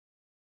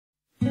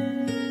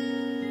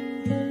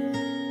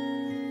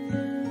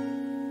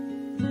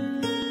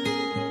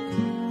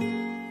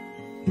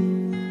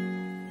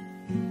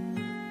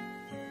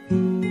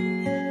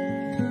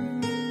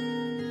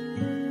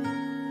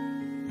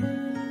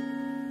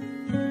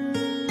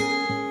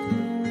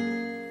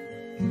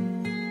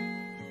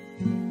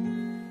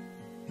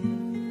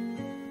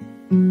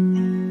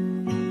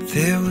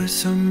There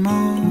was a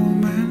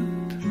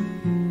moment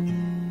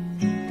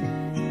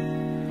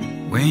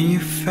when you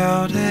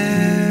felt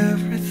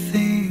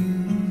everything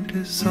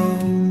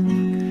dissolve.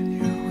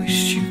 You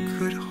wished you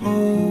could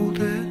hold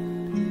it,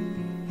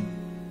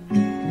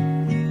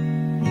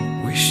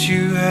 wished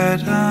you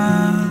had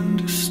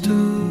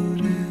understood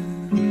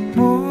it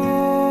more,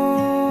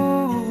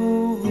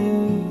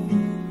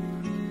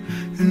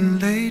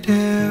 and laid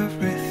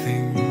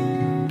everything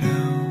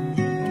down,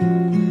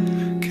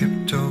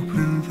 kept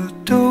open the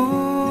door,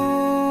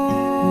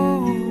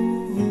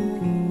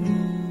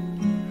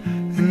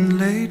 and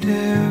laid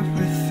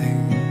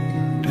everything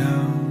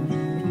down.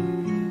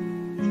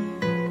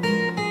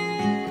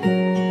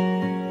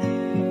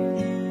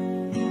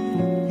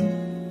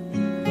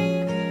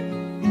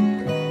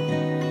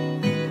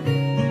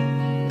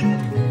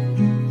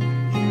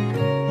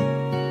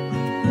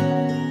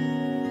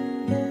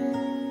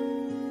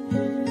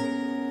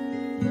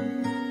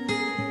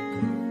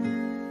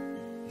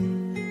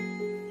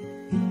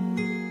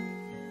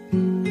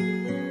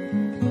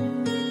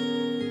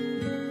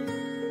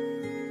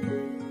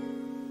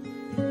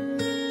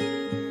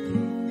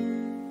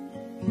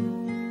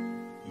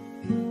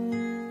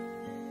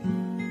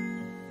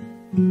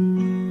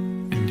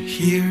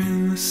 Here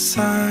in the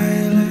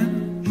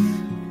silence,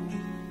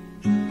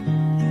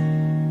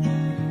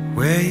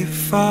 where you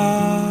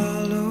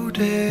followed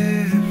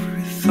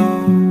every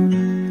thought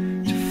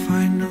to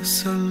find no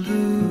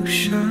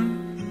solution,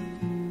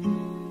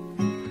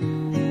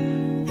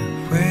 and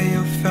where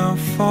you fell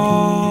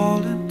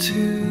falling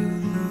to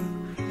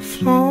the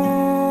floor,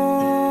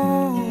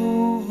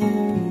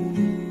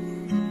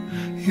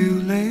 you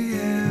lay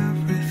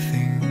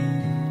everything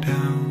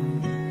down,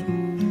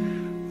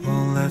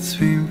 all that's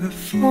been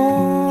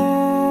before.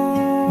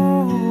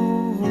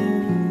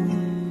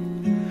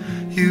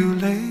 You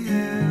lay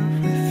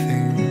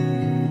everything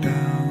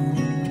down.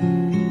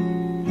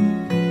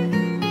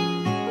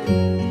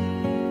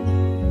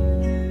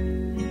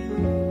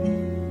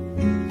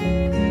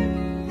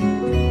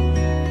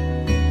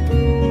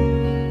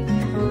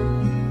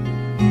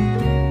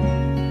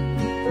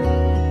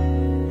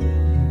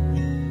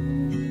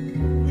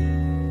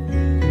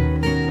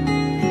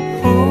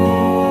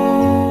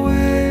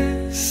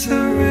 Always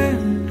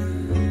surrender.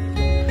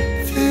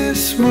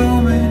 This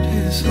moment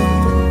is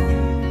all.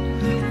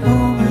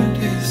 Moment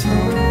is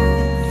all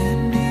you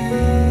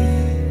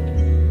need.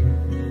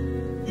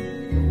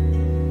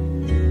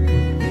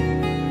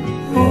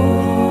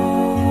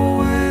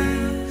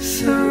 Always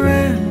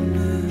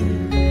surrender.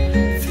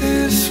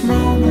 This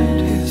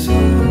moment is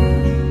all.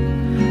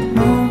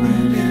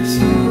 Moment is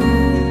all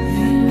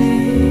you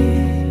need.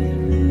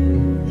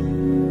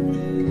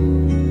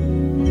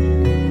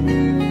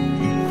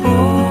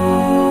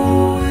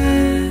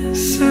 Always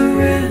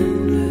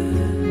surrender.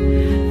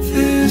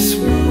 This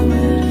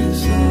moment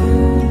is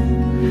all.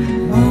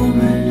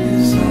 Moment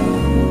is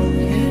all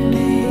you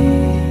need.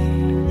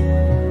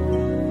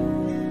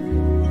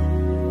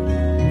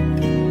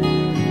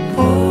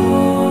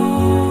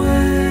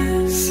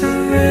 Always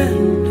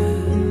surrender.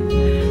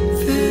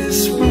 This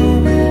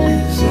moment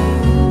is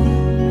all.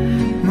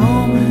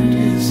 Moment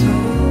is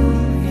all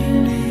you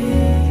need.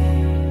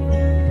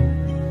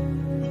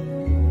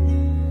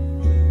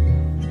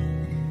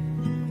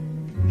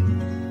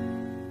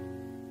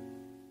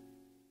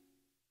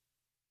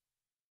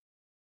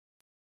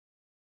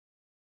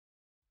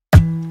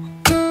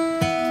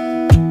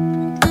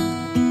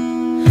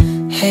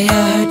 Hey, I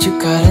heard you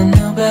got a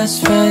new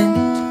best friend.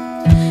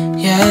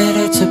 Yeah, it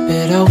hurts a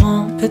bit, I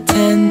won't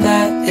pretend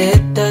that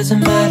it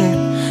doesn't matter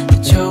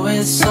that you're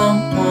with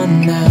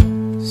someone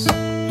else.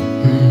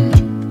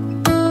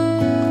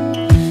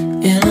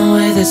 In a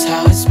way, that's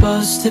how it's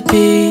supposed to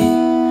be.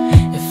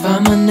 If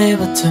I'm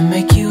unable to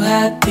make you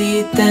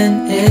happy,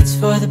 then it's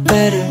for the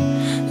better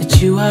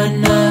that you are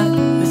not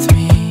with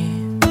me.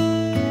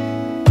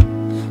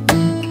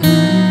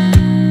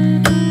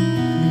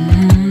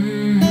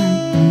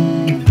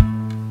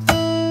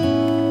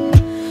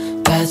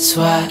 That's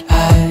why I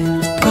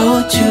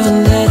wrote you a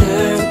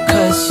letter,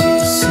 'cause you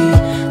see,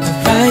 I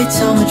write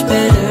so much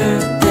better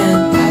than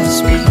I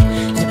speak.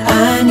 And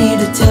I need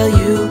to tell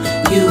you,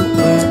 you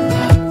were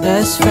my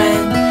best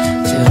friend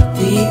till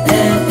the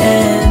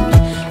end.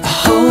 I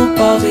hope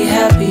I'll be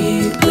happy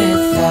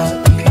without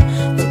you,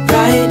 but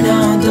right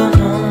now I don't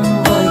know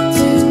what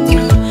to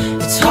do.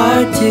 It's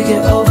hard to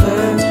get over,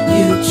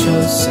 you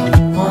chose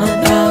someone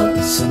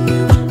else, a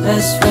new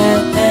best friend.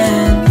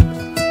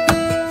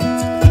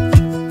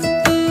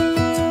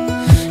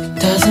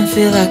 Doesn't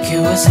feel like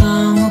it was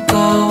long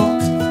ago.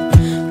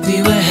 We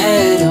were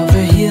head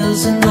over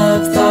heels in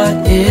love, thought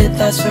it'd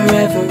last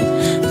forever,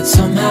 but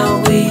somehow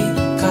we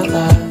got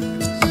lost.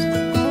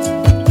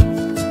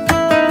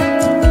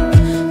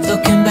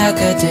 Looking back,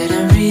 I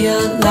didn't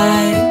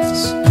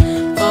realize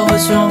what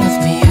was wrong with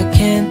me. I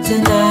can't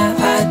deny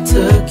I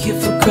took you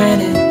for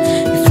granted.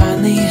 You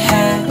finally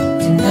had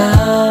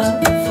enough.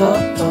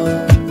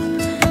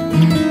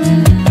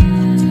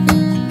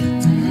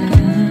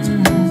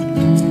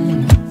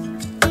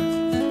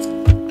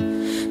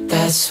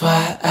 That's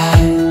why I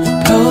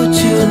wrote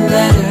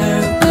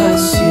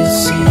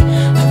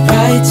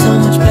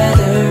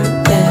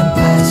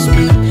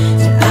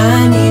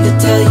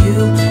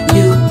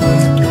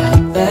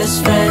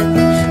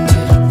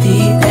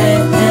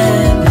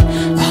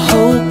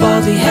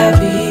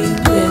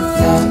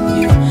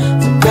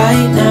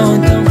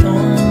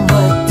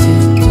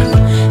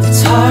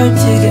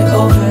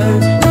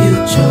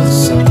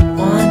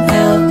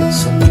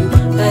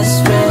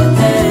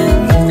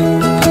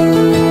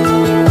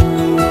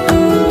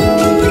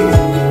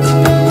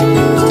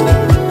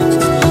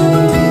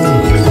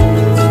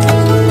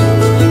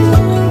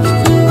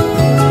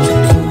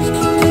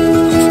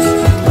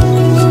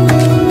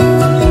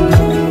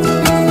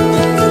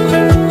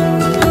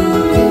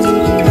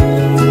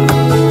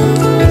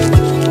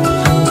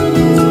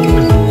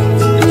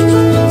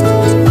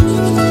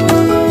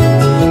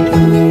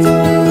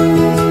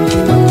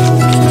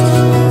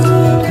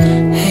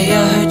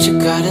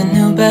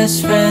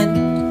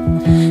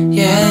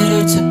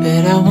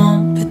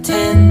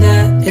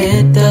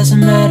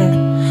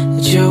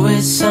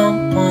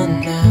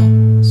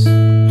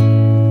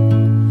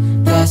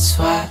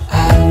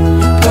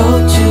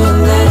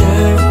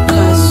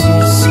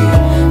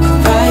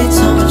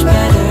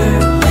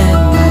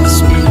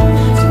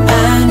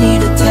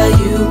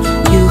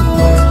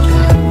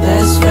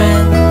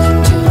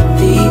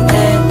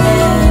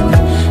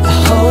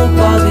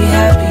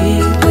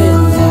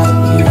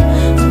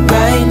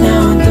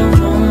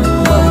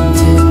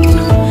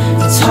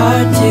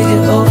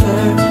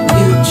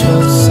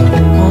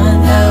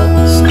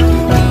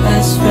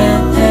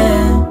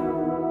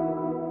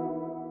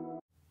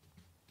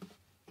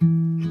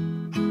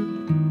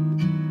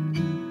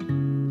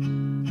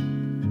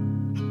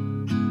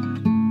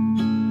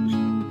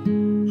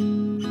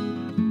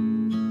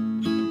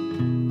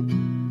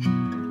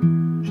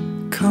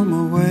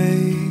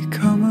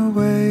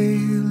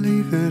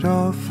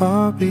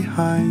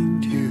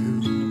behind you.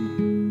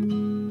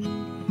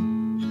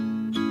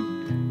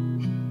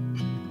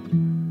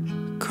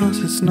 'Cause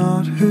it's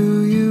not who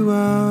you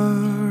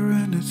are,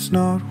 and it's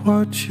not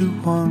what you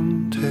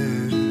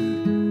wanted.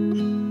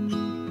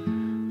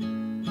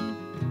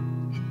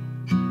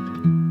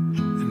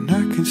 And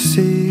I can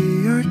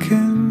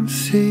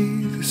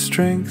see the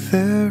strength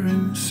there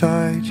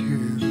inside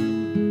you.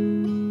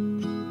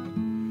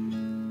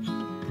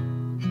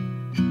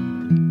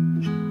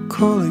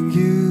 Calling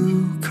you,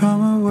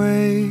 come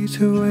away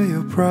to where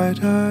you're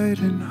bright-eyed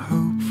and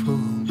hopeful.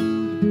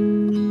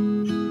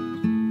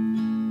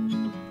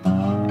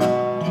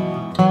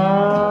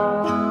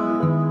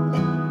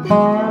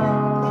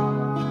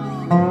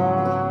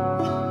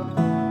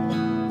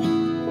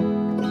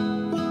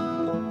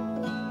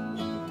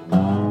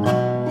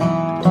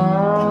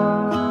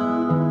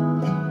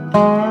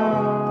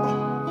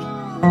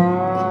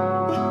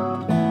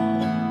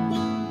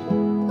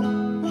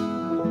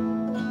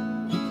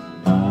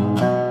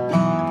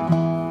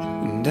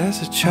 And as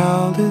a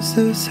child, is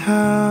this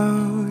how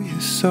you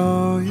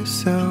saw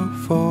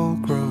yourself all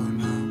grown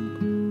up?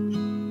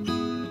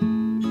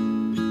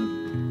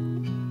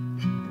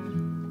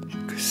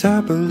 'Cause I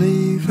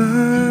believe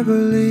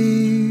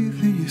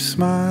in your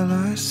smile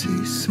I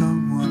see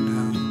someone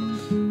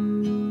else.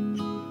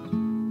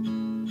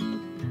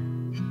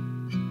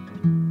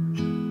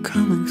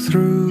 Coming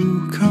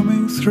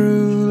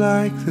through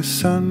like the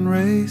sun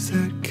rays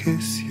that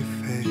kiss your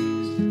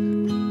face.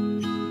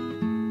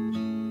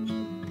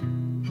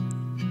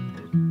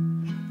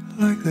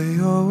 Like they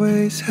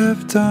always have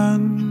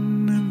done,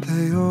 and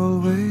they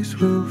always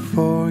will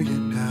for you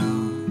now.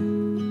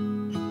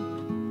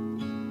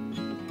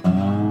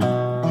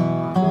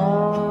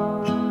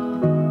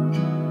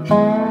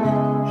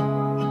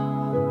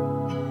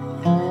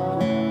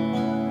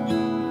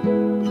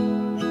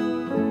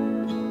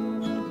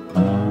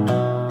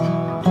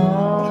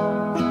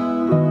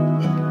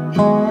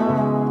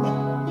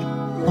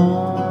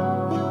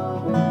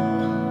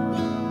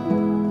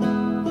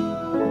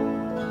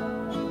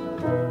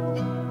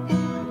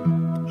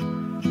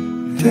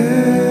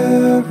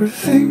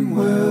 Everything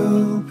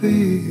will be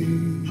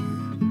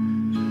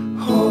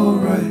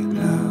alright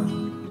now,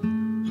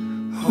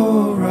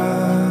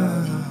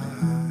 alright.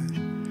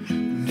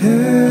 And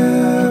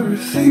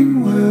everything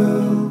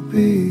will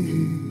be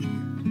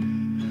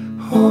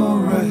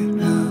alright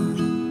now,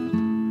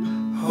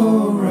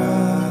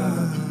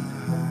 alright.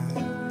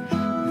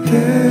 And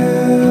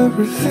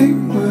everything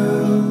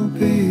will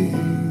be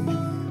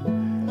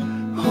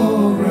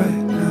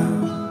alright now,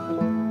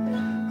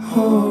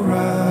 alright.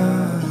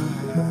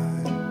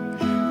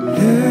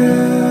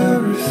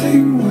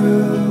 Everything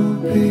will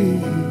be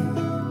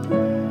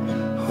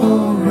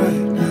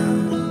alright now,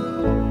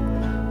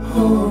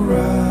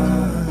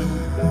 alright.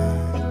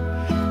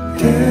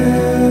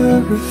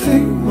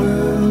 Everything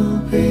will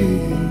be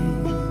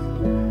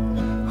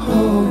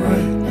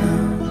alright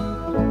now,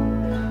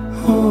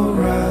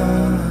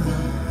 alright.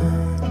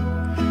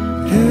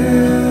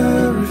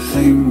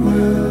 Everything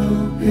will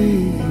be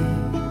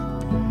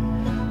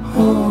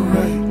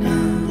alright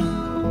now,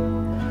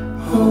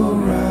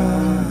 alright.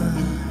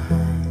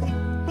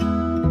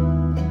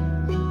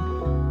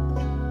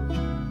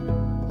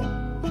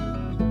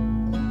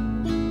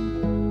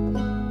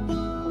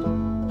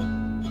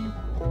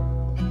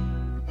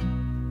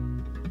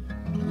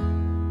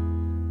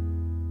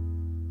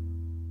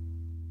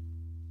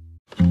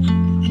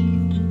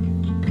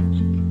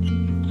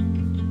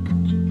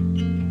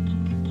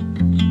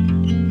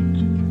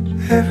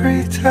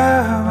 Every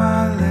time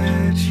I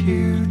let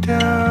you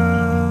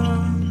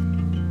down,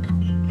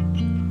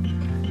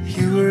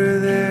 you were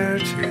there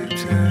to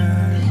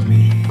turn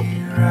me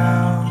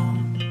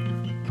round.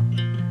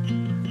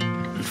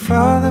 And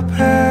Father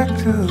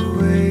packed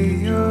away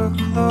your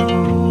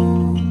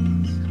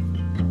clothes.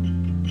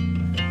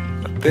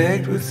 I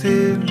begged with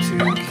him to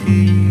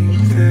keep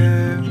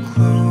them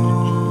close.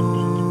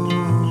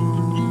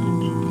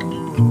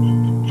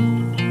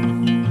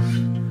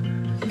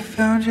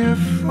 Found your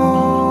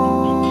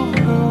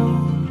photo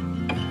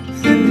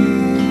in the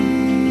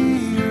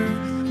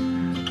earth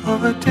of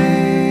a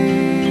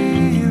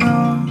day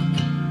long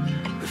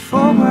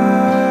before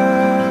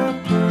my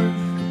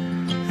birth,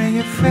 and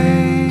your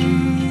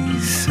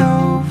face so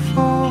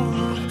full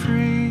of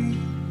dreams.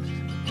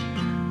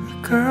 A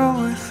girl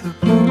with a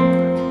book.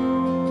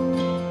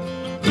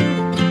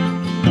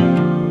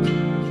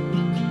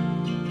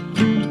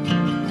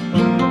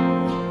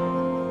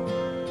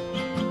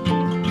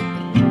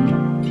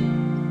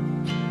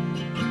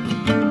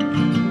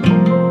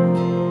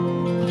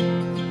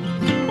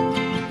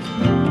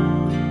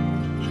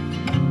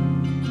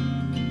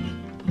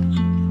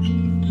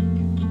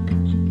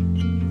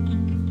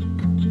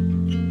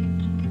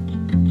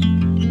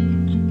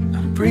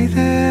 Breathe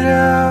it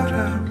out,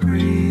 I'm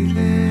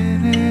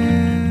breathing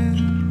in.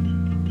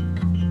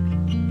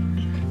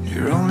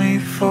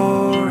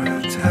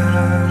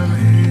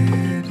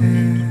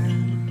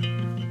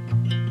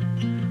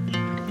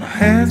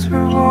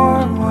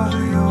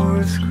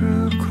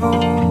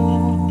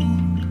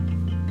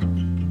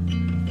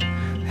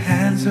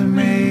 hands are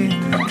made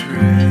the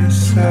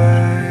dress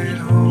I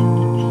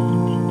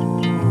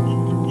hold.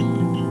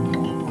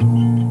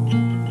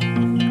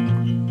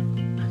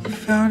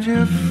 Found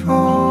your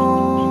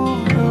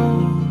photo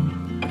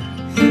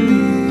in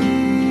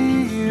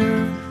the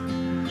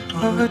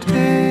earth of a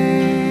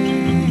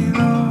day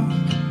long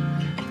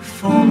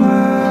before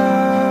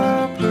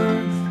my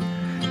birth,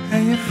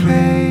 and your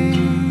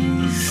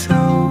face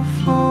so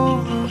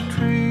full of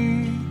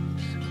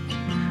dreams.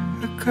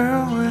 A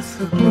girl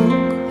with a book.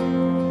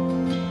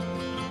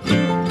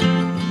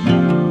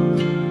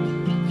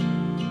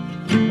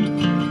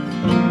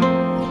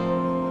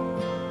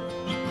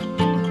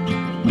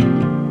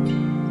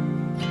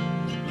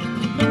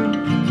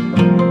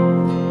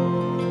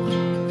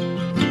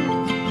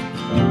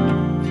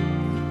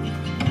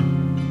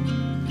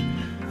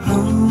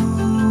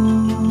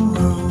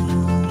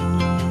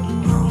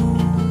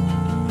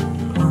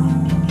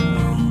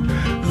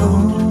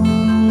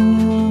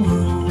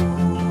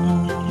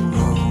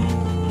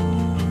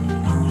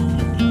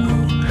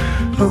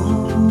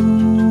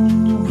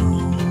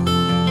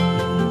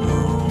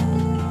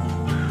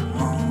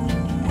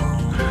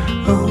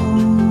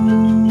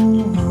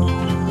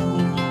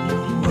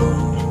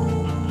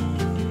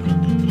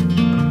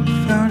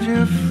 Found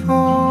your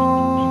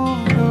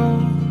photo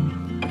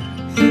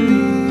in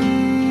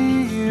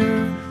the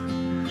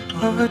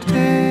earth of a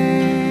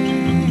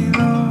day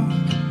long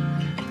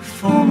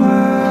before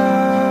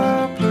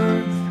my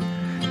birth,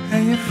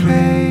 and your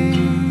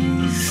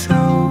face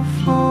so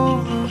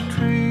full of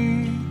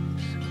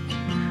dreams.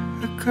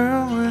 A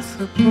girl with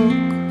a book.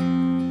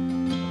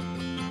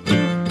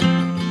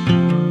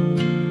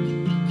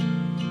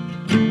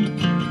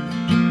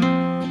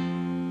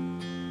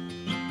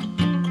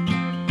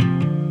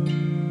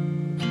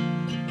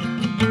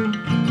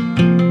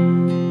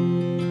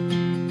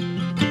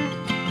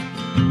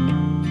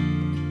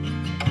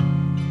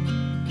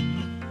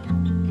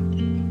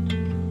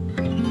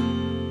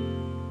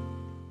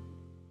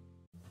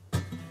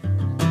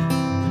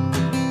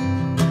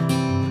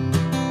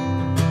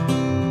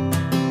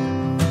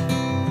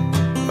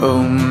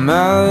 Oh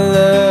my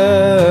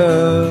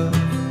love,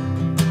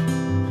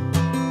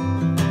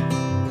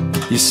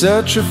 you're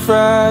such a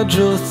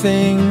fragile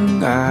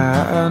thing,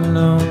 I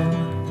know.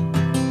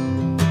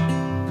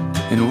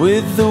 And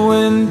with the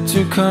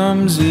winter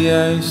comes the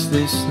ice,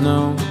 the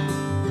snow,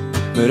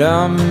 but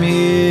I'm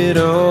here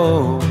to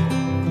hold.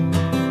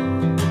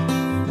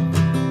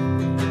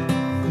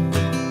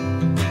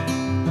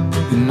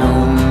 And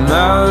oh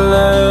my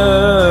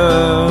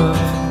love,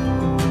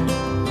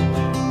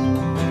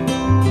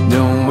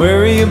 don't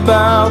worry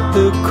about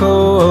the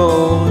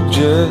cold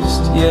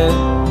just yet.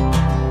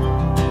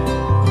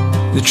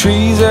 The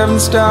trees haven't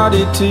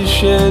started to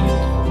shed.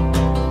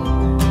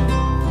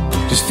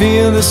 Just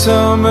feel the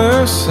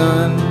summer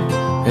sun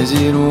as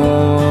it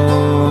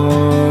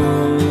warms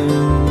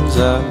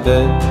our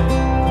bed.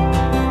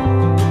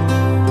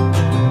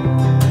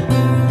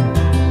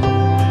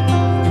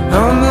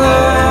 I'm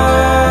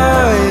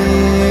lying,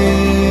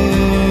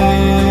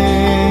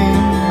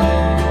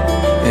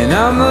 and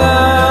I'm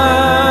lying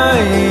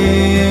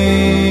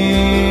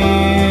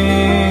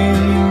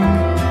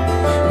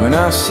when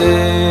I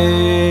say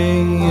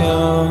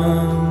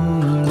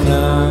I'm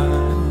not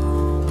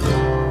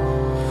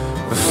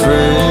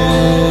afraid,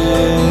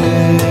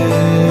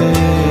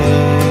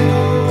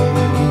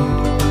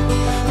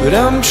 but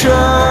I'm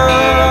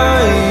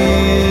trying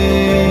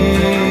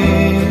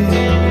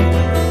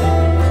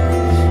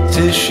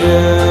to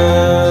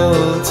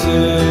shelter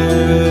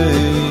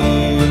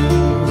you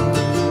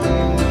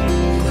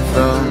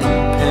from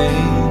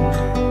pain.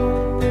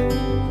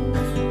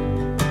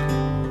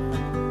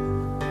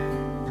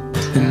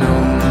 And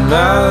oh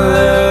my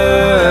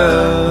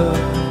love,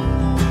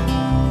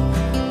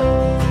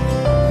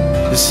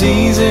 the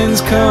seasons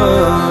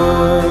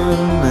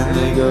come and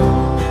they go,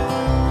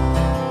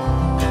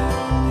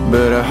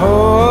 but I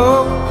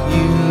hope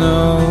you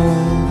know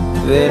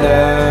that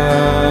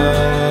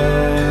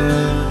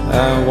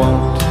I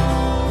won't.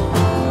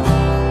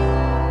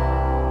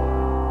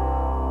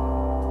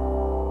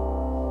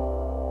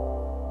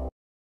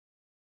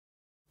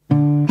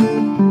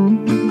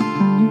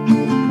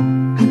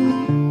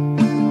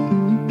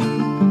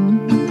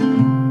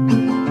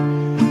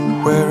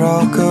 Where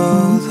I'll go,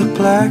 the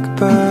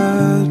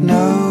blackbird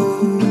knows.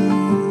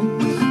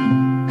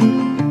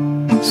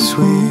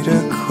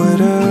 Sweeter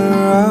quitter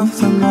of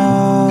the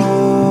morning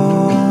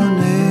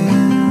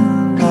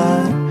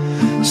light,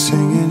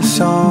 singing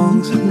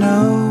songs that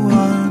no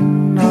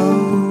one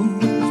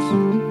knows.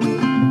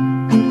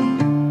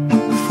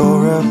 For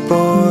a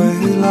boy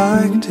who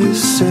liked his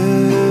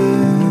symphonies,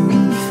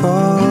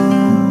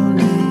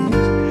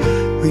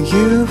 when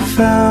you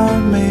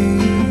found me,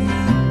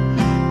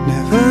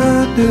 never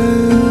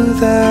knew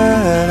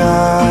that I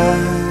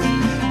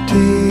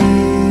deserve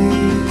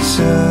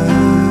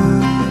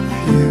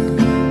you,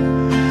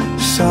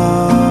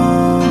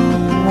 someone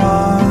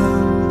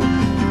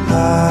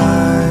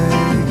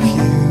like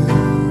you.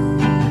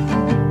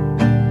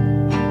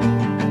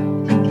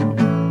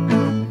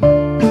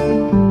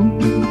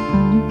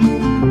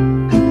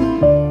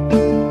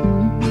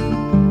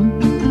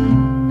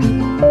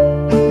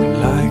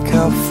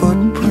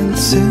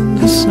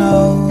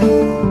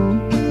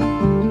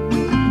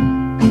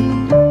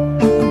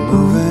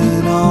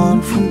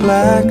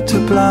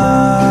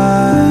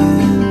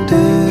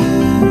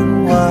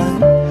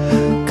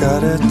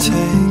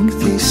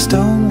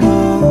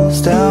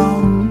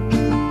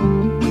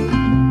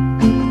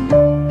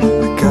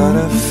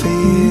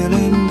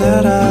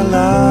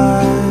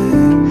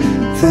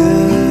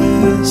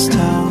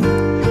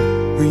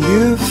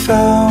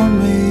 found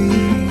me,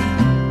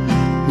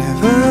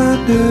 never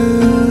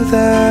knew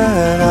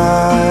that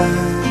I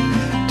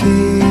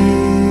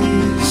deserve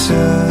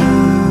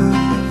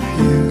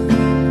you,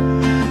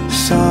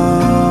 someone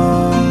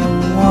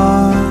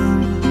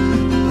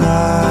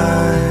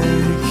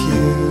like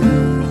you.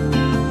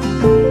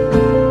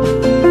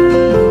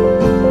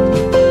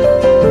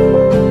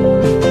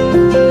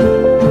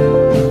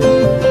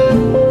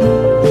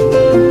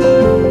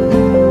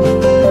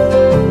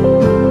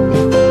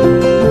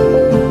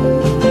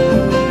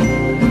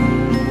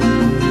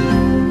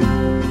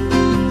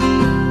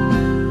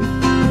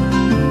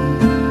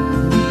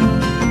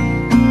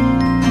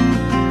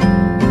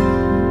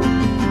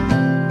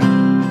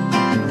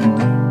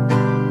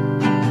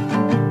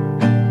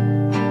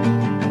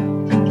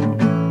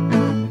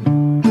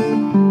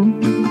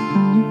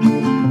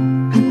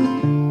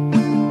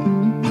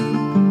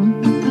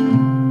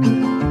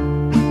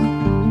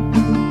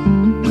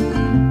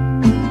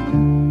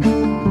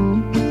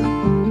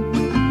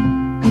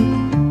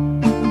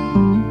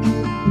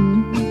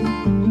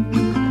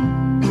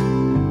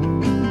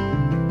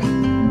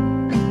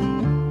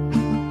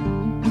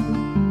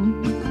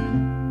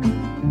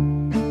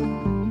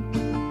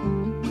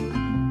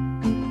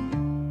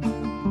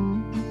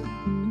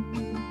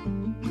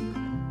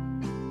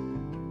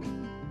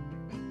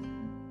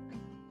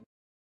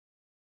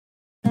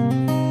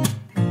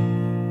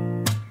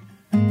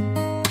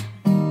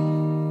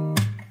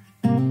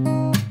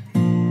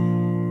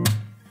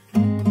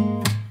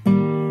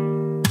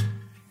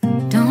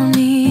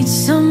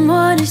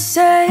 Someone to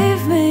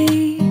save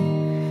me,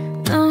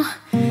 no,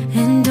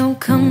 and don't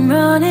come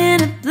running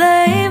to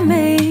blame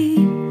me.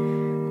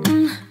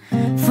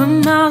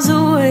 From miles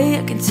away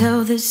I can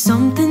tell that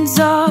something's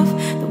off.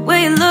 The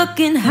way you look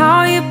and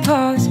how you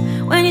pause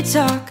when you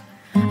talk,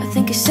 I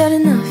think I said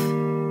enough.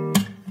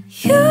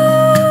 You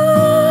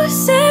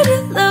said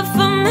your love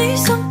for me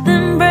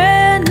something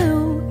brand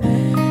new.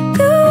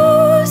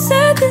 You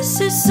said this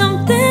is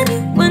something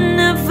you would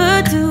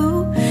never do.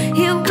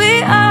 Here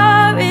we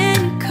are in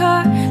your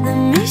car, let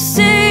me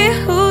see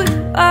who you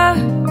are,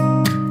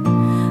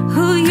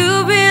 who you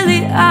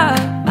really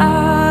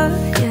are,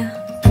 yeah.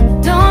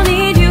 Don't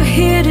need you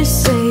here to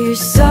say you're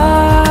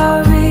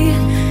sorry,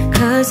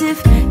 'cause if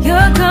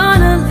you're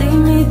gonna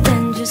leave me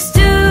then just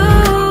do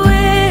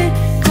it.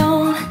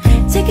 Don't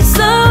take it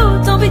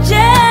slow, don't be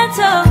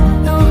gentle,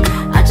 no,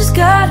 I just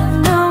gotta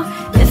know.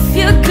 If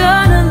you're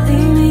gonna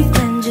leave me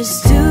then just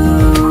do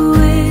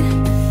it.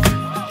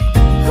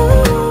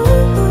 Ooh.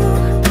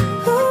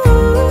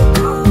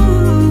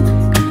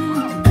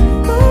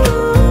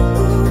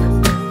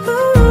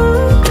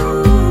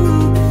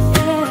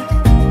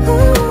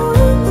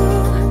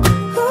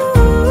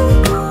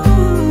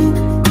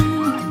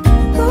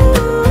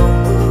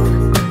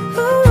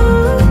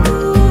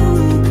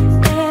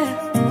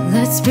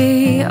 Let's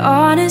be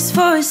honest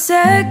for a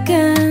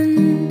second,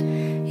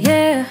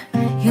 yeah.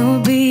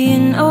 You're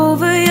being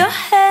over your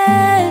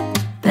head,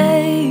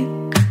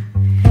 babe,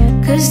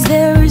 'cause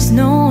there is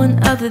no one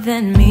other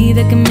than me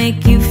that can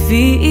make you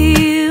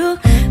feel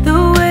the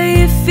way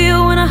you feel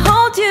when I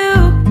hold you.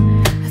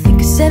 I think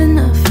I said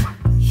enough.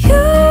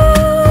 You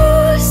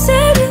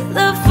said your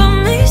love for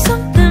me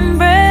something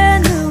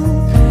brand new.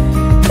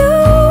 You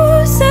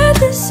said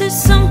this is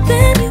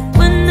something you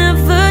would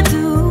never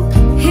do.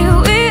 Here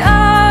we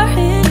are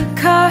in your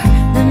car,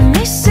 let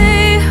me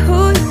see who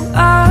you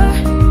are,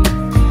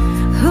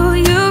 who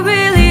you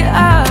really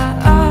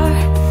are,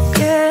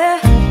 yeah.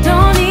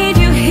 Don't need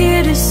you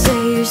here to say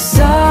you're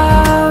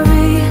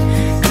sorry,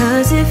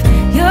 'cause if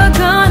you're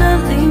gonna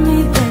leave me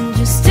then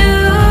just do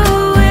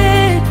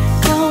it.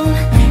 Don't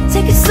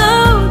take it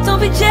slow,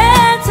 don't be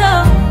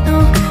gentle, no,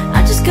 I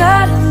just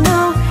gotta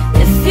know.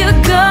 If you're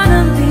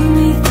gonna leave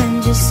me then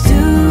just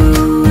do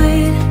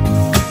it.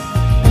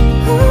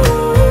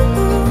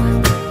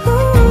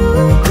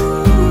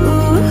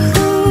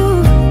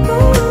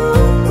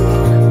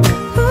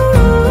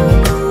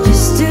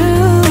 Just do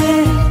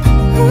it.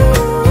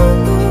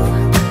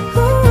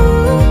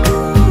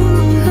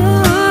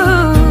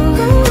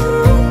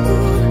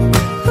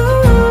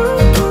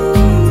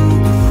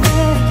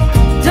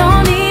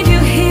 Don't need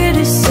you here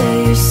to say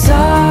you're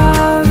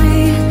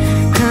sorry,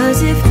 'cause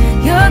if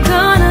you're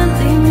gonna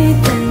leave me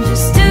then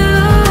just do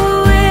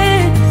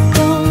it.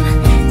 Don't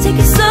take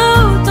it slow,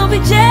 don't be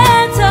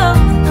gentle,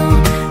 no,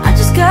 I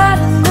just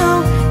gotta know.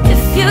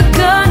 If you're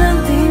gonna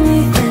leave me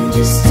then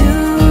just do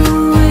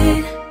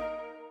it.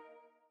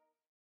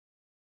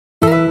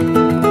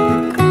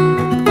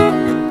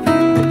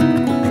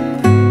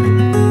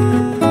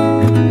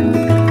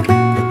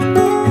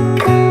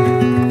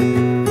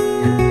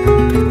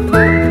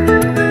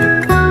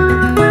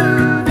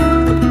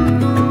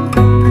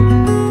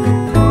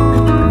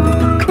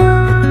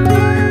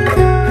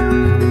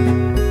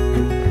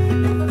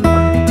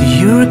 Do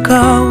you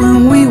recall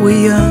when we were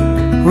young,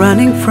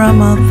 running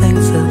from all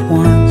things at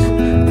once,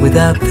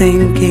 without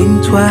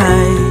thinking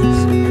twice?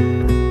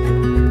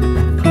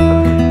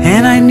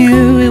 And I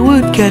knew it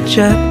would catch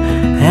up,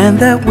 and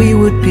that we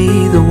would be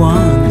the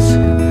ones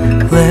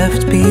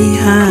left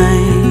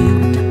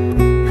behind.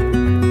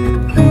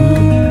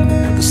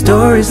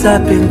 stories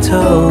I've been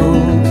told,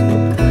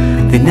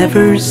 they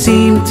never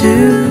seem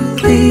to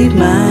leave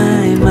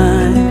my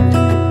mind.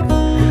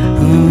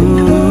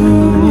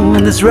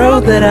 And this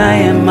road that I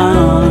am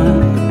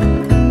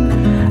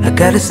on, I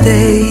gotta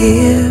stay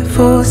here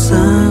for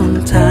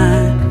some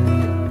time.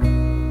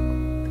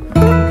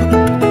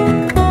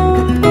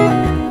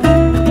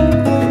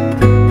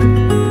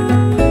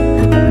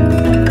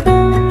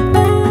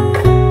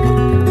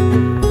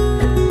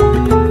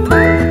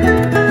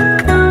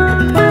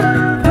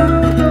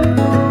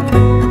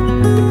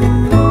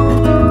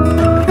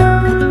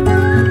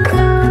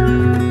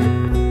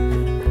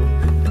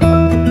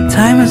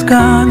 Time is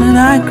gone and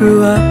I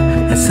grew up.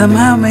 I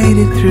somehow made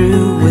it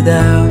through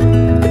without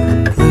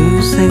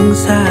losing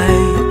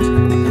sight.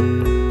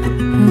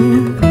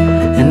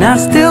 And I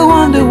still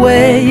wonder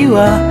where you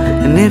are,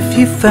 and if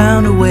you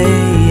found a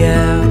way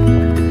out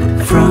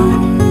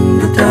from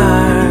the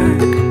dark.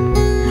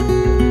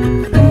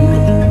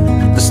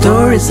 The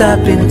stories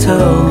I've been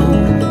told,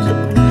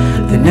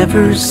 they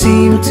never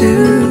seem to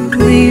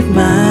leave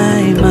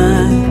my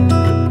mind.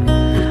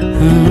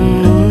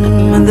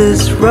 And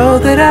this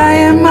road that I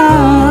am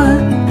on,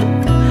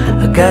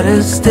 I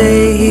gotta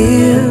stay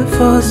here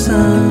for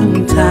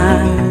some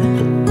time.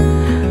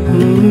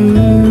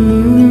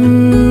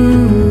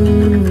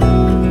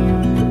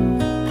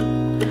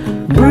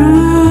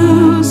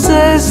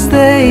 Bruises,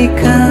 they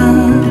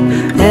come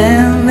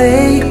and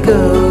they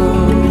go,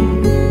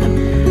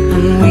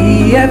 and we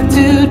have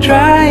to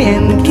try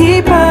and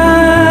keep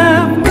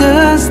up,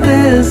 'cause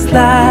this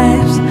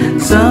life's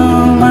so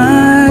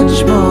much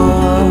more.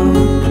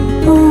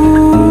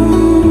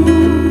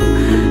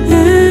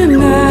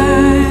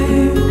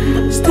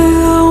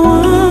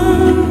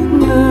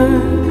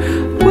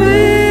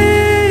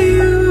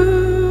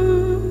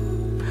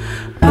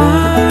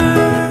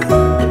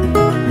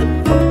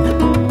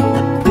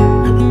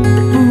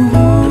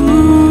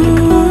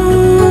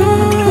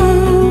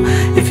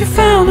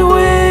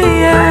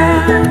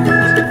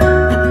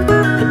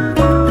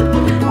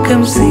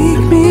 Come seek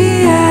me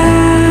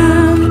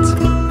out.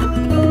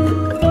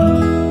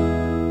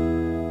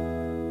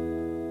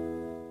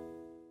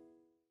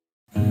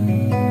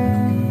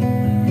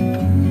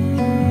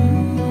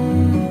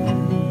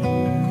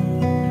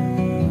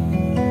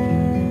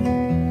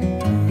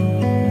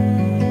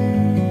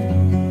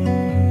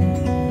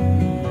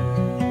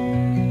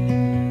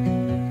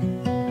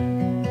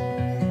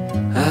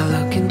 I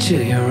look into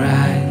your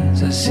eyes,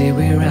 I see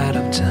we're out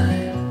of time.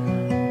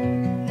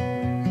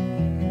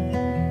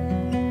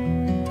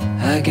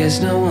 I guess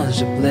no one's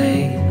to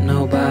blame,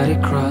 nobody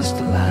crossed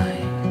the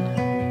line.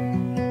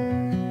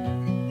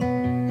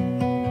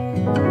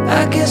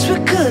 I guess we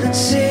couldn't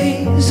see,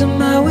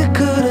 somehow we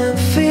couldn't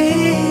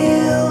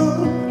feel.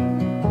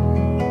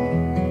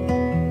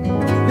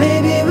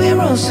 Maybe we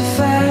rose too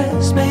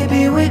fast, maybe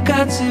we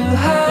got too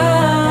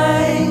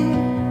high.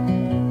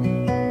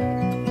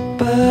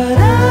 But I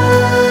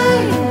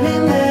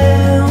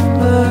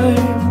remember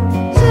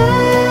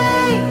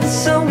days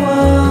I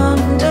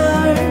wonder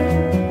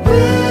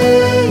we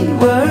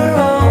were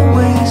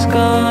always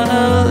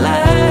gonna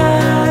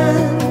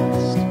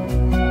last.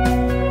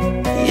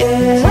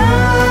 Yeah, I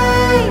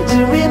do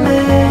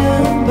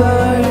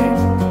remember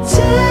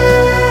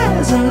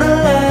tears and the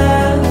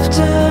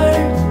laughter.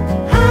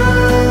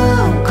 How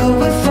could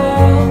we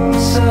fall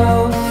so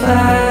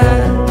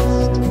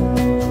fast?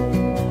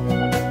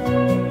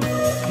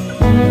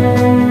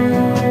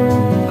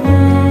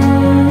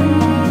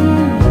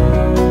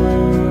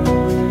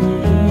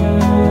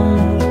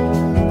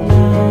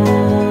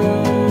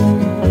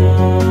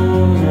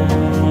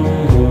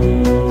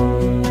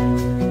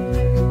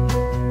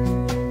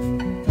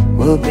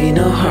 Will be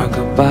no hard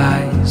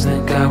goodbyes,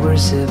 thank God we're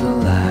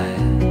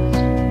civilized.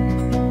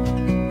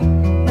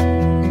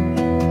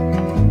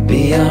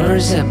 Be on our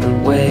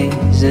separate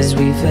ways as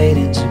we fade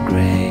into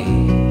gray.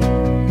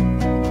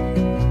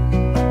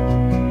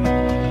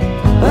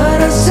 But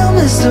I still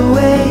miss the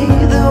way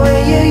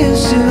you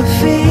used to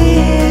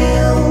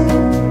feel.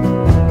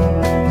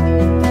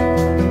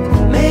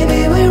 Maybe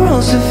we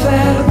rose too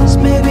fast,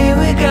 maybe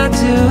we got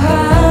too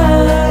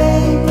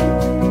high.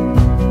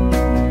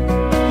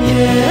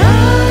 Yeah, I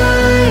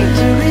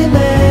do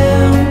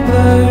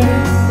remember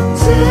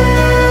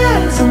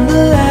tears and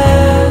the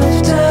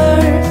laughter.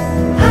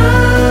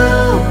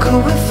 How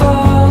could we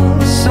fall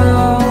so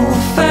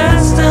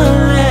fast and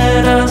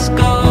let us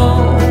go?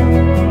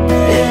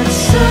 It's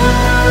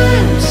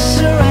time to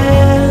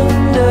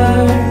surrender,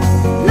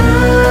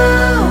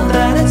 now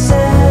that it's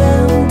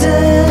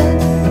ended.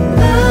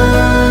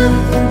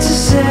 Nothing to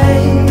say,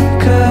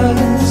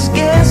 'cause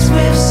guess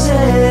we've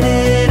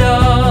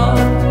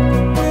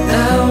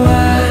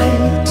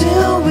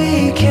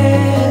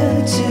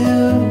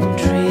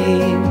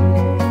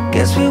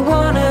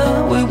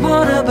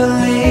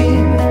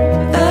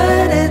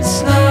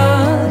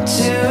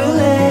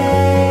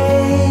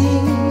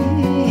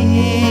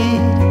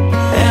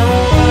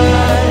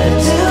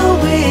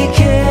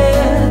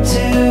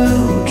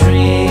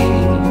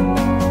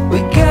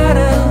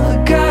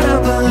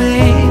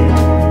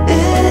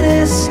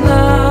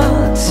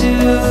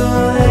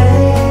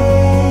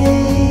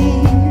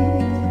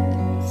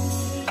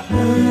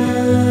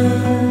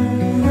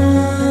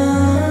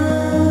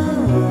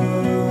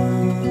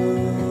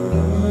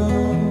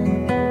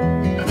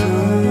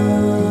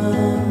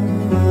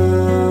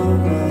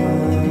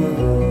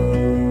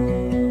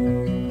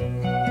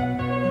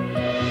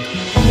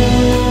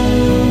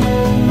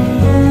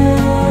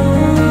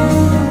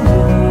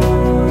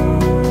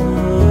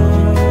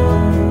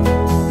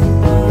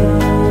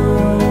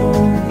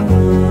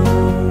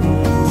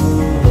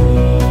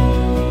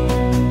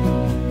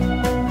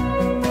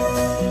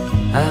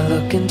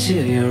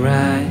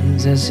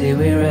seconds, I see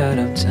we're out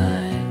of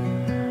time.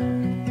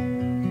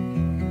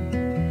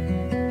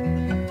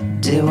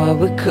 Did what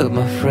we could,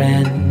 my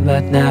friend,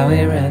 but now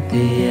we're at the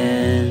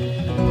end.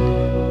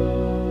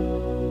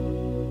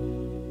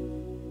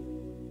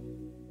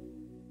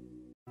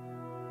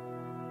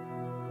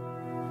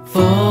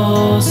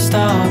 Full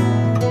stop.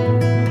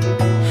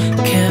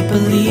 Can't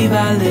believe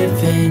I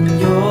live in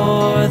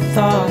your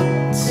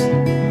thoughts.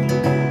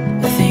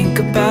 I think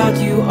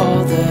about you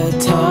all the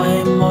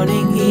time,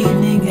 morning,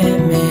 evening,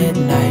 and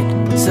midnight.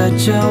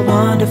 Such a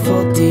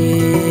wonderful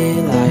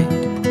delight.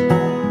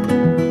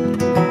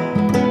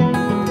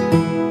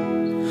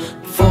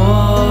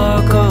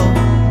 Forgo,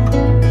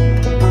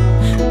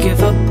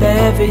 give up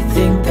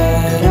everything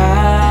that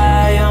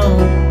I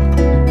own.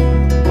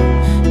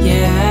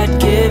 Yeah, I'd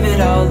give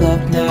it all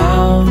up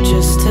now,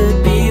 just to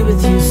be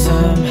with you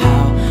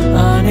somehow.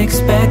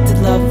 Unexpected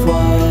love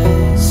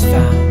was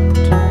found.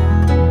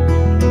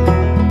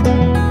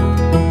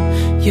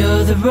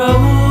 You're the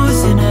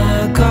rose in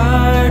a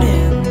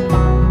garden,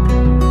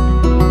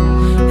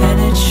 and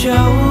it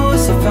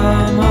shows if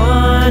I'm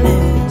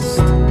honest.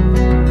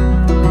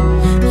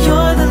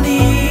 You're the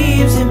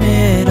leaves in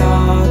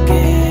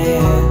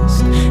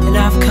mid-August, and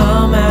I've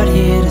come out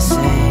here to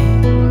say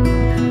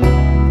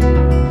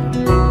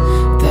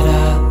that I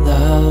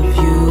love you.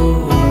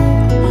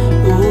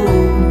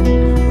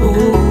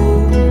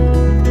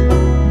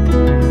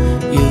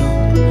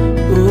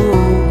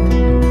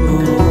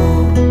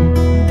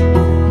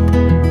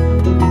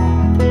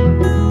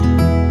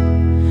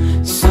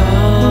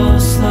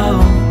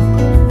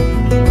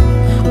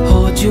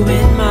 You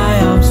in my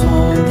arms,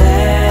 won't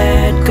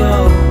let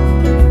go.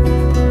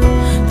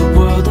 The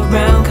world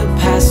around could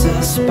pass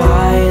us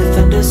by, a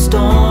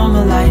thunderstorm,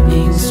 a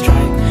lightning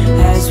strike,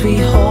 as we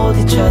hold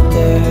each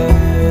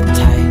other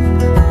tight.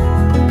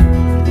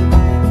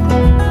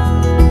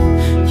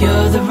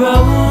 You're the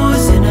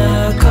rose in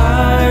a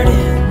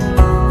garden,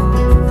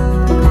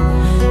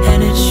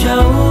 and it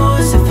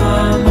shows if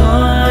I'm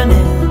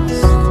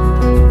honest.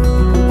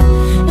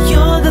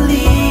 You're the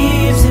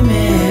leaves in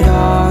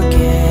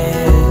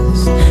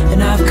mid-August, and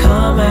I've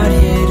come out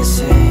here to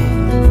say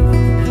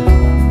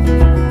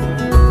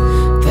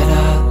that I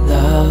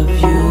love you.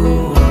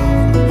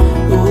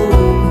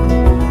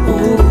 Ooh,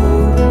 ooh,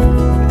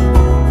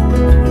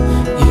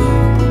 you,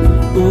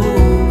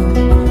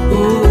 ooh,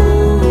 ooh,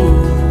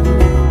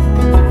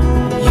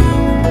 you,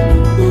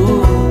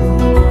 ooh,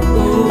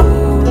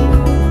 ooh,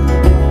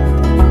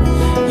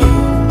 you,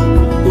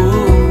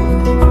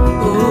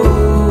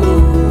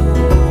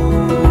 ooh,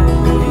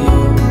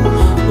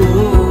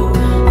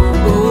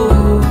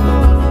 ooh,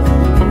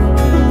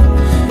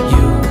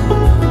 you,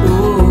 ooh,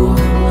 ooh.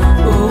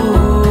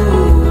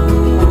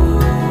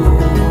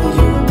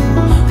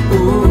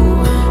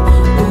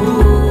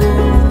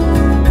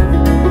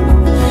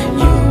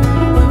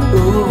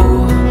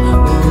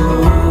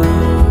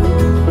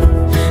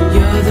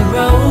 You're the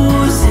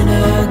rose in a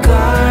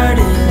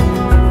garden,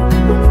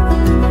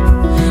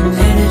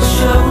 and it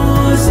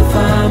shows if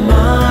I'm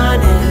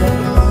honest.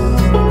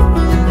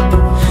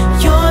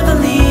 You're the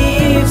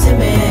leaves in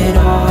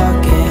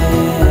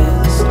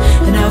mid-August,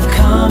 and I've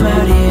come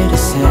out here to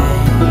say,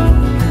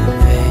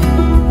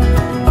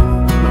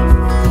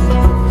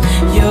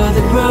 you're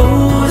the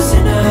rose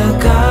in a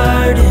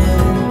garden,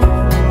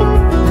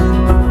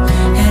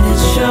 and it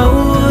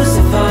shows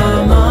if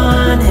I'm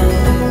honest.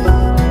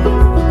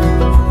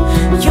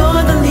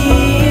 You're the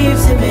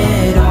leaves in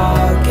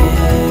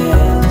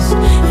mid-August,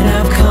 and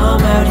I've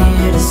come out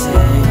here to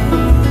say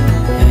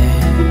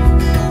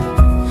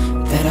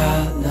that I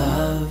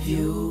love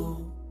you.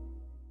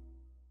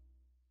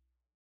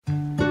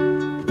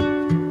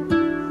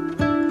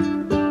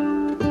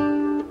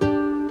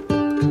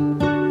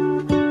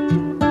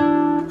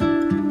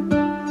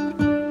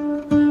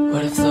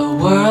 What if the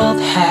world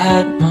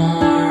had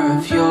more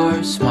of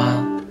your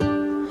smile?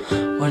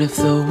 What if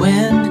the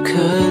wind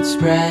could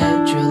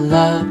spread your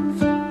love?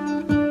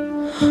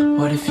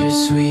 What if your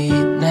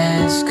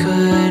sweetness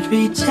could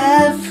reach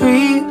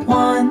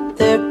everyone?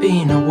 There'd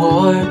be no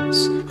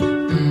wars.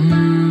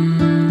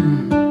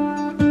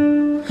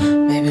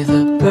 Maybe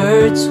the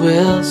birds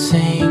will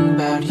sing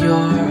about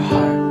your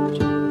heart.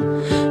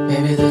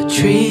 Maybe the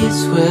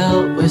trees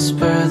will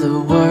whisper the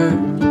word.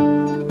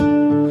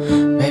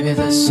 Maybe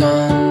the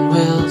sun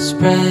will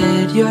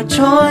spread your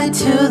joy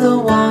to the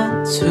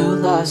ones who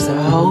lost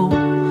their hope.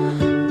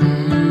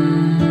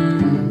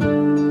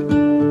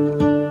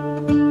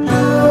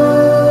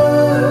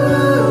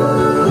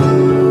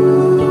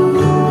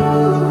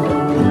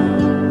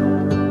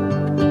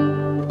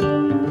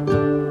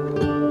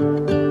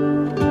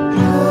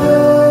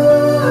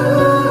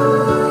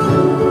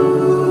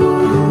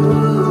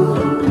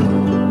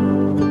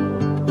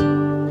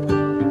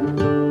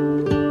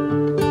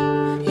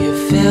 You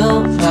fill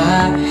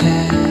my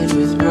head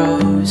with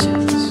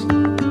roses.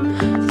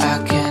 I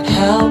can't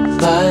help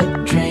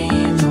but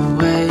dream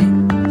away,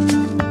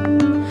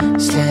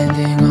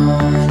 standing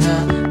on a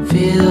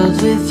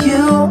field with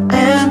you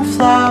and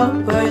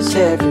flowers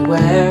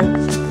everywhere.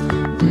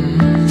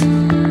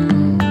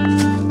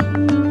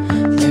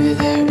 Maybe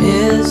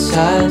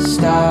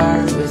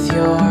start with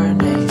your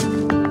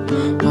name.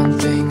 One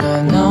thing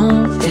I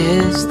know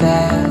is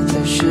that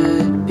there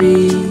should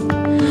be.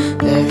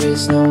 There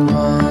is no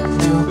one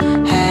who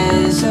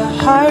has a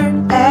heart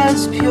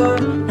as pure,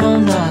 no,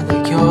 not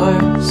like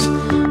yours.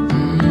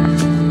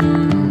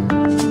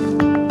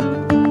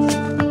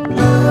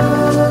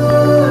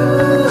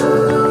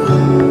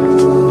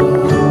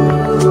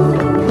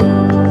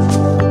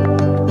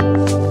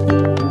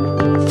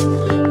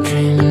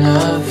 Dreaming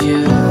of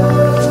you.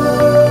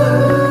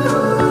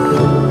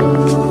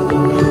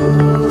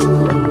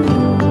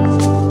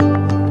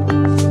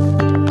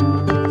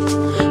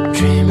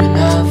 Dreaming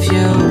of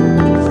you.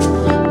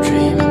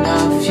 Dreaming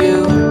of you.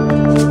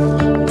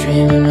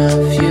 Dreaming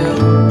of you.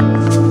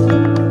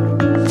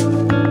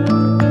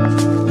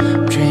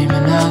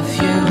 Dreaming of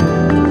you.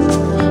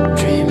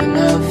 Dreaming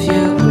of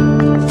you.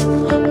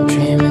 I'm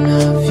dreaming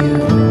of you.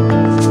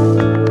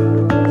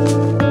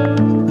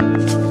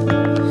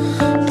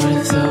 What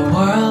if the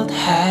world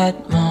had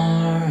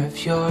more of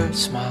your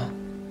smile?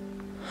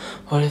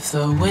 What if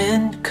the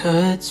wind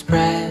could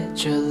spread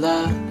your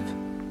love?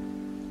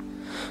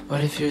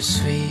 What if your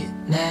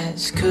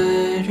sweetness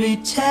could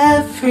reach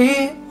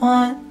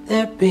everyone?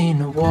 There'd be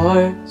no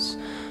wars.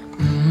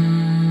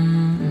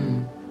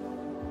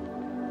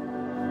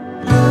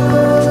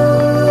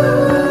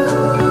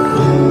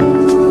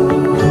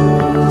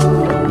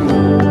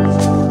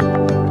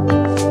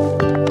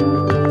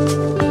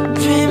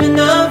 Dreaming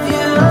of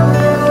you.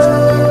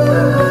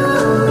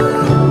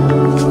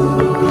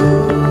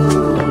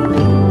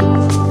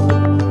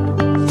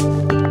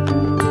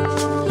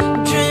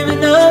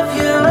 Dreaming of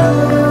you.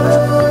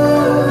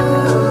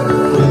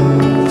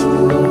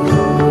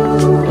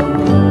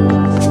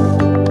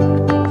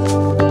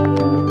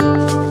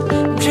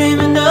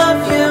 Dreaming of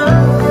you.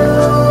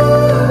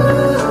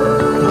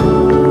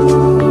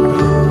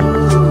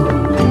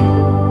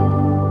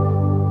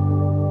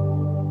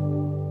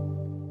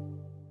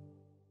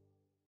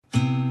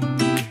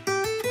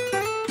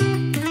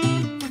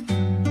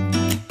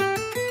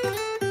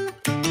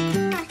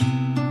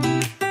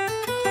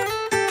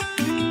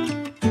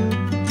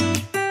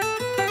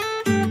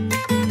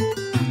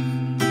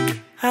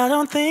 I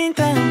don't think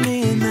that I'm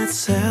being that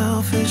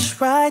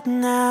selfish right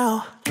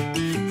now.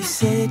 You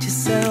said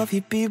yourself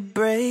you'd be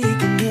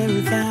breaking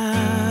every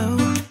vow.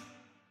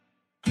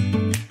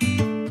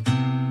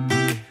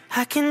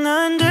 I can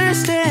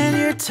understand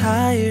you're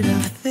tired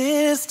of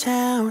this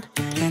town,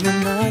 and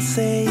I'm not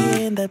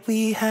saying that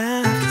we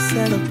have to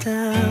settle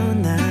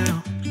down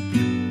now.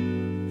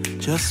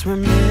 Just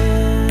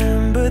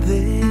remember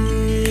this: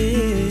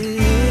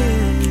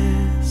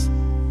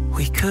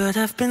 we could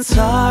have been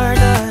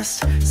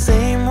stardust,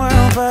 same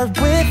world but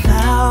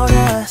without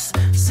us.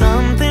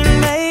 Something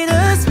made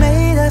us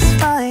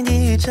find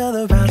each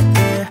other out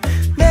there.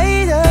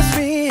 Made us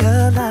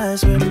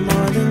realize we're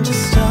more than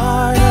just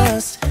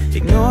stardust.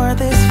 Ignore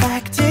this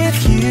fact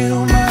if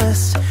you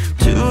must,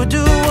 to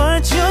do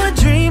what your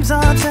dreams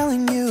are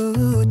telling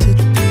you to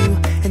do.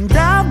 And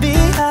I'll be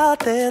out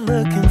there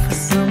looking for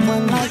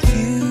someone like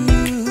you.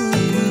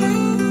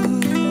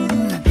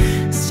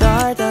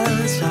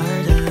 Stardust,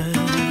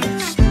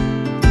 stardust.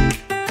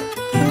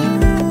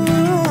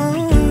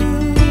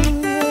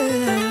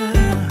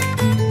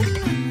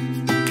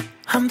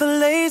 I'm the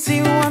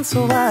lazy one,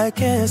 so I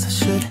guess I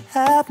should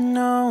have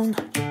known.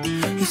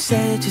 You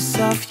said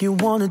yourself you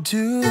wanna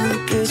do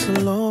this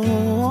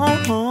alone.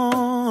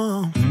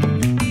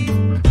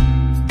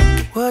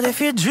 What if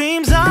your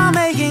dreams are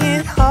making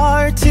it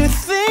hard to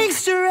think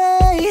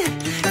straight?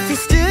 If you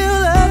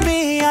still love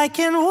me, I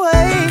can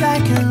wait, I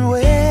can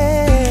wait.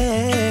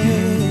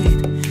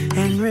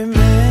 And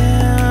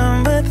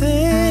remember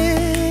this: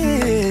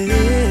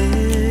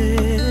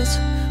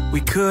 we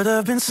could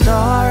have been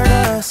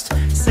stardust,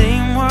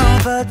 same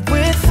world but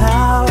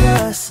without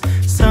us.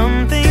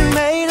 Something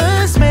made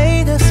us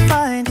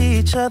find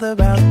each other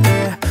out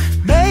there.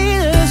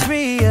 Made us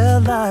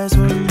realize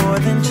we're more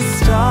than just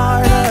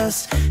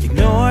stardust.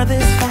 Ignore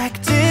this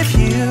fact if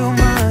you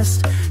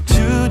must,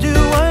 to do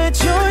what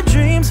your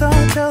dreams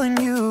are telling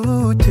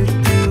you to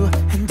do.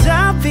 And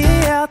I'll be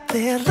out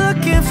there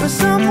looking for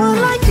someone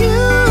like you.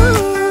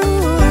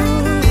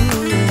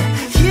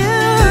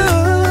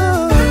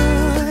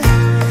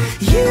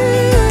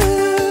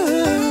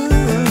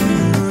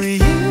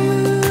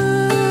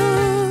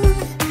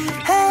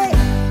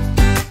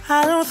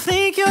 I don't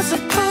think you're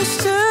supposed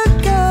to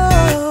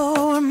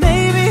go.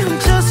 Maybe I'm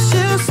just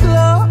too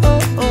slow.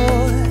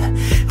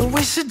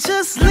 We should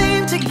just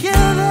lean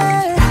together.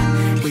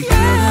 We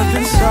could have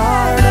been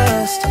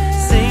stardust,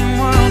 same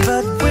world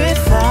but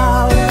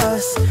without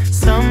us.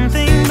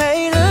 Something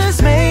made us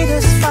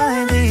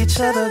find each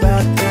other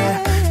out there.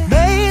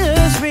 Made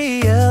us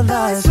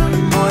realize we're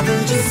more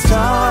than just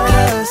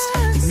stardust.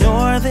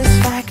 Ignore this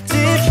fact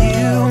if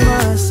you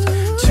must,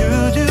 to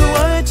do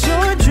what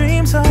your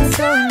dreams are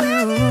telling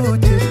you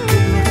to do.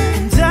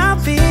 And I'll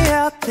be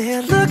out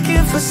there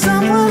looking for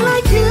someone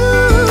like you.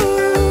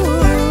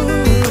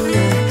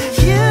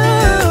 You.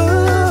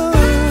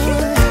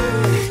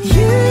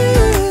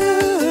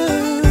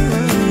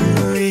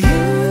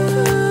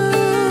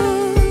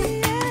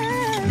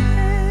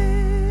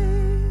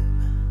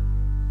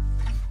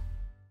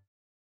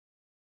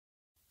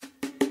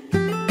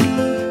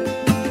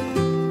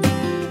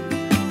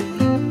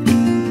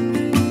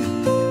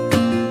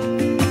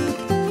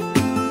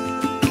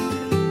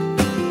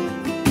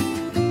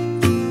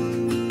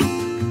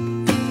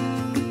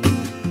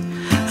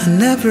 I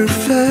never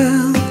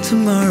felt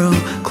tomorrow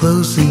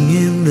closing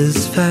in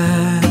this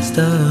fast.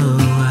 Oh,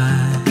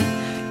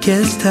 I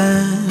guess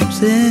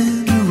time's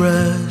in a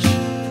rush.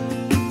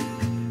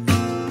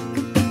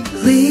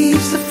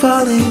 Leaves are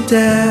falling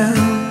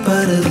down,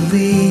 but at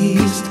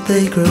least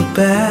they grow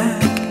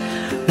back,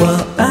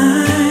 while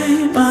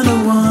I'm on a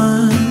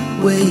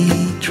one-way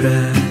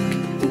track.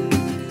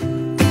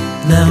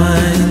 Now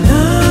I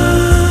know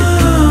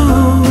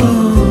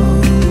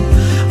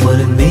what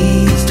it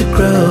means to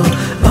grow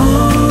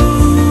old.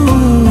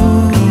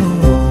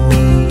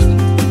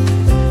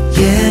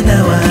 Yeah,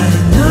 now I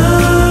know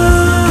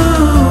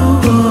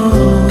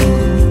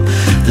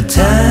the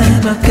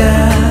time I've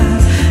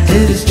got,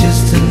 it is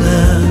just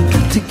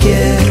enough to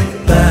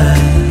get by.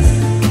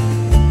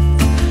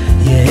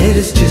 Yeah, it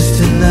is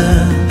just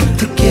enough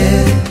to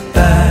get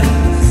by.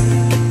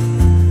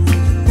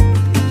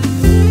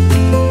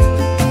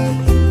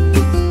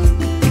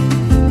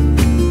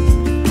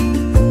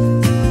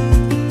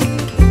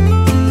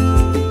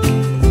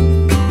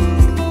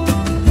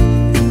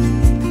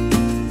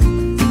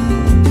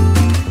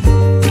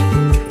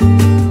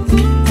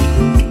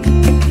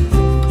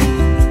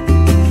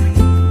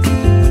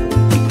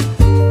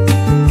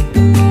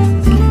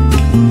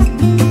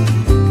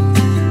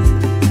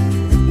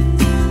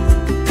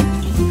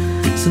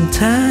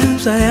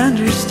 Sometimes I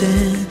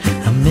understand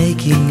I'm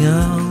making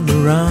all the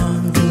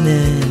wrong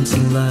demands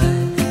in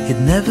life. It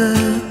never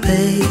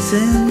pays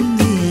in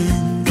the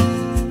end,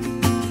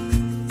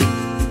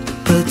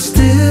 but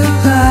still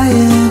I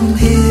am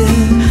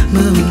here,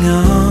 moving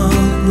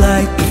on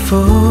like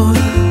before.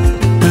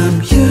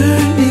 I'm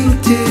yearning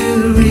to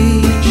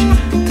reach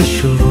the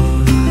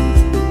shore.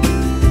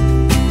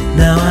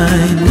 Now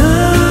I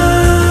know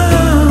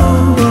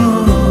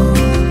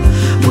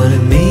what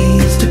it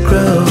means to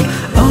grow.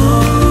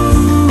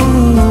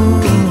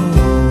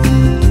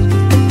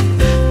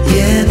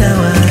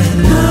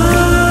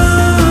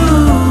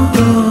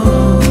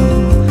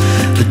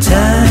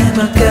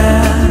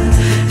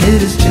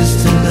 It is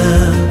just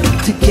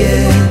enough to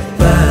get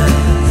by.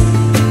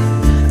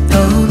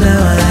 Oh,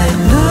 now I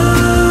know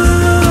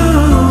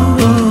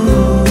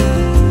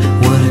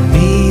what it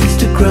means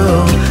to grow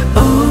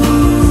old.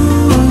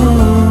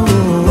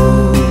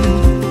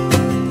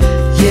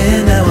 Yeah,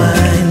 now I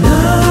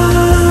know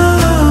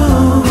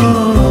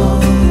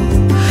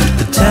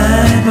the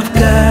time I've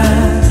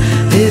got,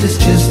 it is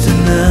just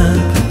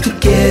enough to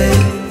get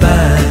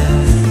by.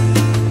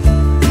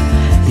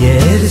 Yeah,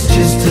 it is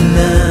just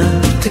enough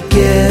to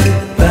get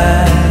by.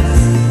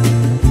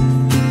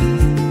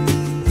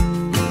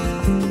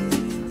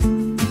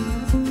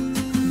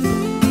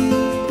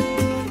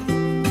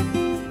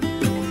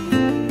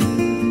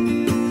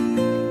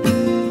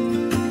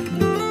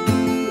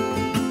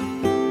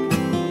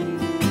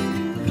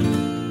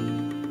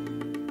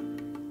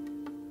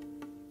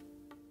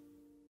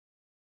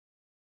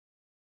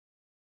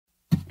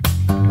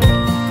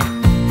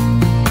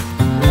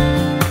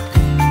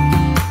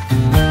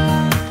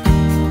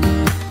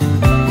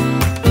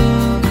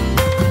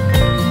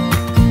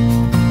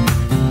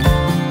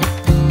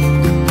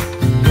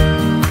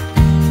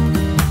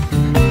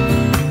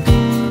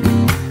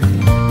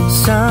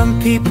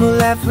 Some people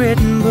have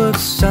written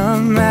books,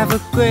 some have a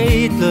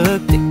great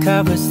look that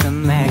covers the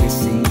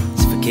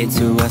magazines for kids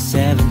who are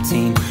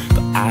 17.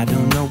 But I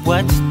don't know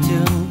what to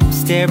do,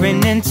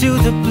 staring into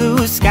the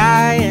blue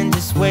sky and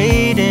just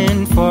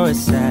waiting for a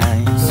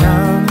sign.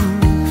 Some,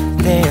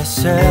 they are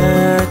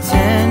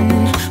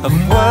certain of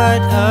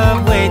what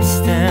awaits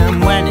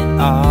them when it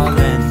all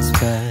ends,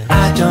 but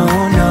I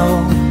don't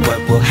know what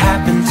will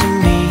happen to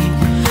me.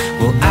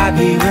 Will I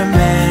be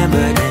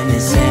remembered in a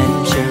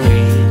century?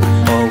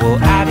 Will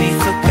I be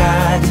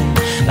forgotten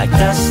like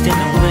dust in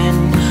the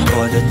wind,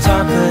 or the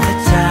talk of the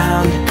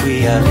town that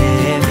we are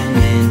living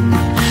in?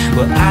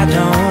 Well, I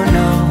don't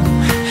know,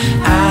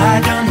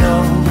 I don't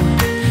know.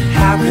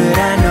 How could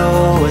I know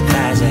what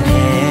lies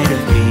ahead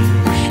of me?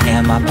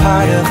 Am I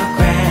part of a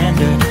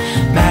grander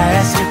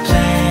master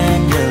plan?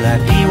 Will I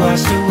be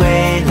washed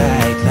away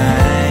like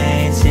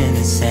lines in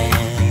the sand?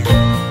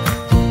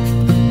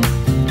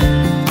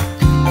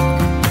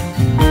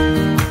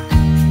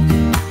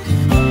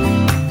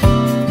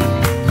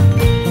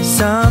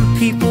 Some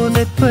people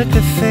that put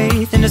their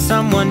faith into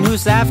someone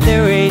who's half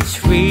their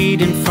age,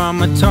 reading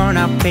from a torn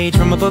out page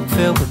from a book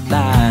filled with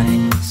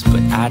lies.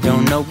 But I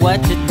don't know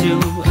what to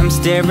do, I'm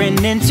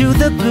staring into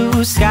the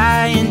blue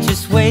sky and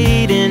just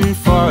waiting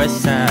for a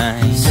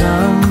sign.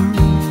 Some,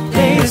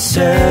 they are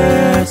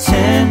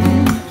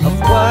certain of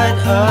what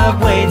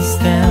awaits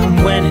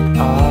them when it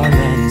all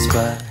ends,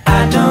 but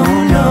I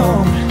don't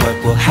know what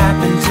will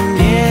happen to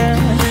me.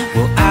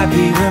 Will I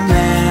be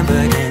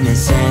remembered in a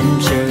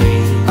century?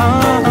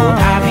 Or will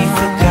I be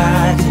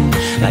forgotten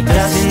like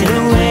dust in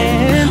the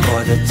wind,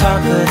 or the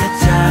talk of the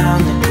town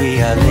that we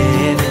are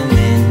living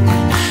in?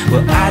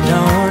 Well, I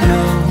don't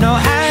know. No,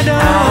 I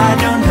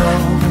don't know.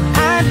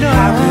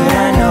 How could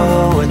I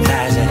know what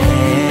lies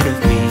ahead of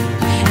me?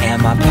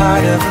 Am I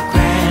part of a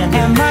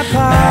grander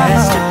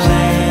master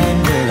plan?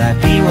 Will I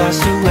be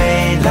washed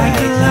away like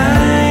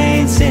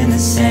lines in the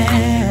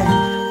sand?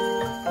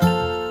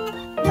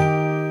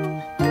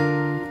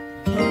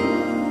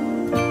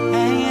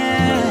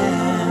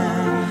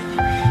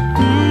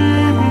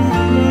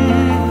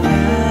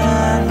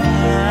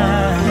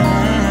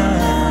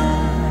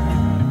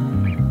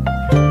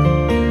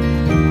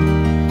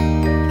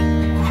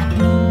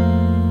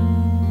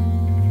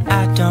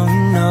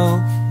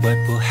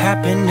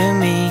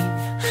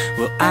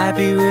 I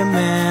be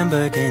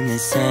remembered in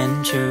this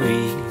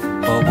century?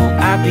 Or will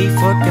I be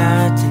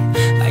forgotten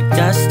like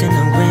dust in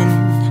the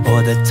wind?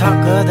 Or the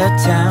talk of the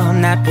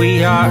town that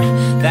we are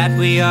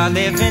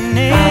living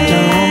in? I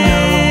don't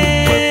know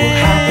what will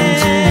happen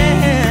to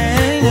me.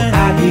 Will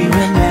I be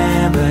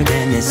remembered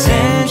in this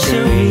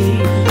century?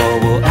 Or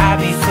will I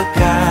be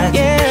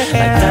forgotten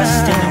like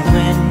dust in the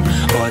wind?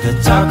 Or the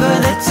talk of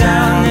the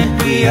town that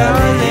we are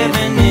living in?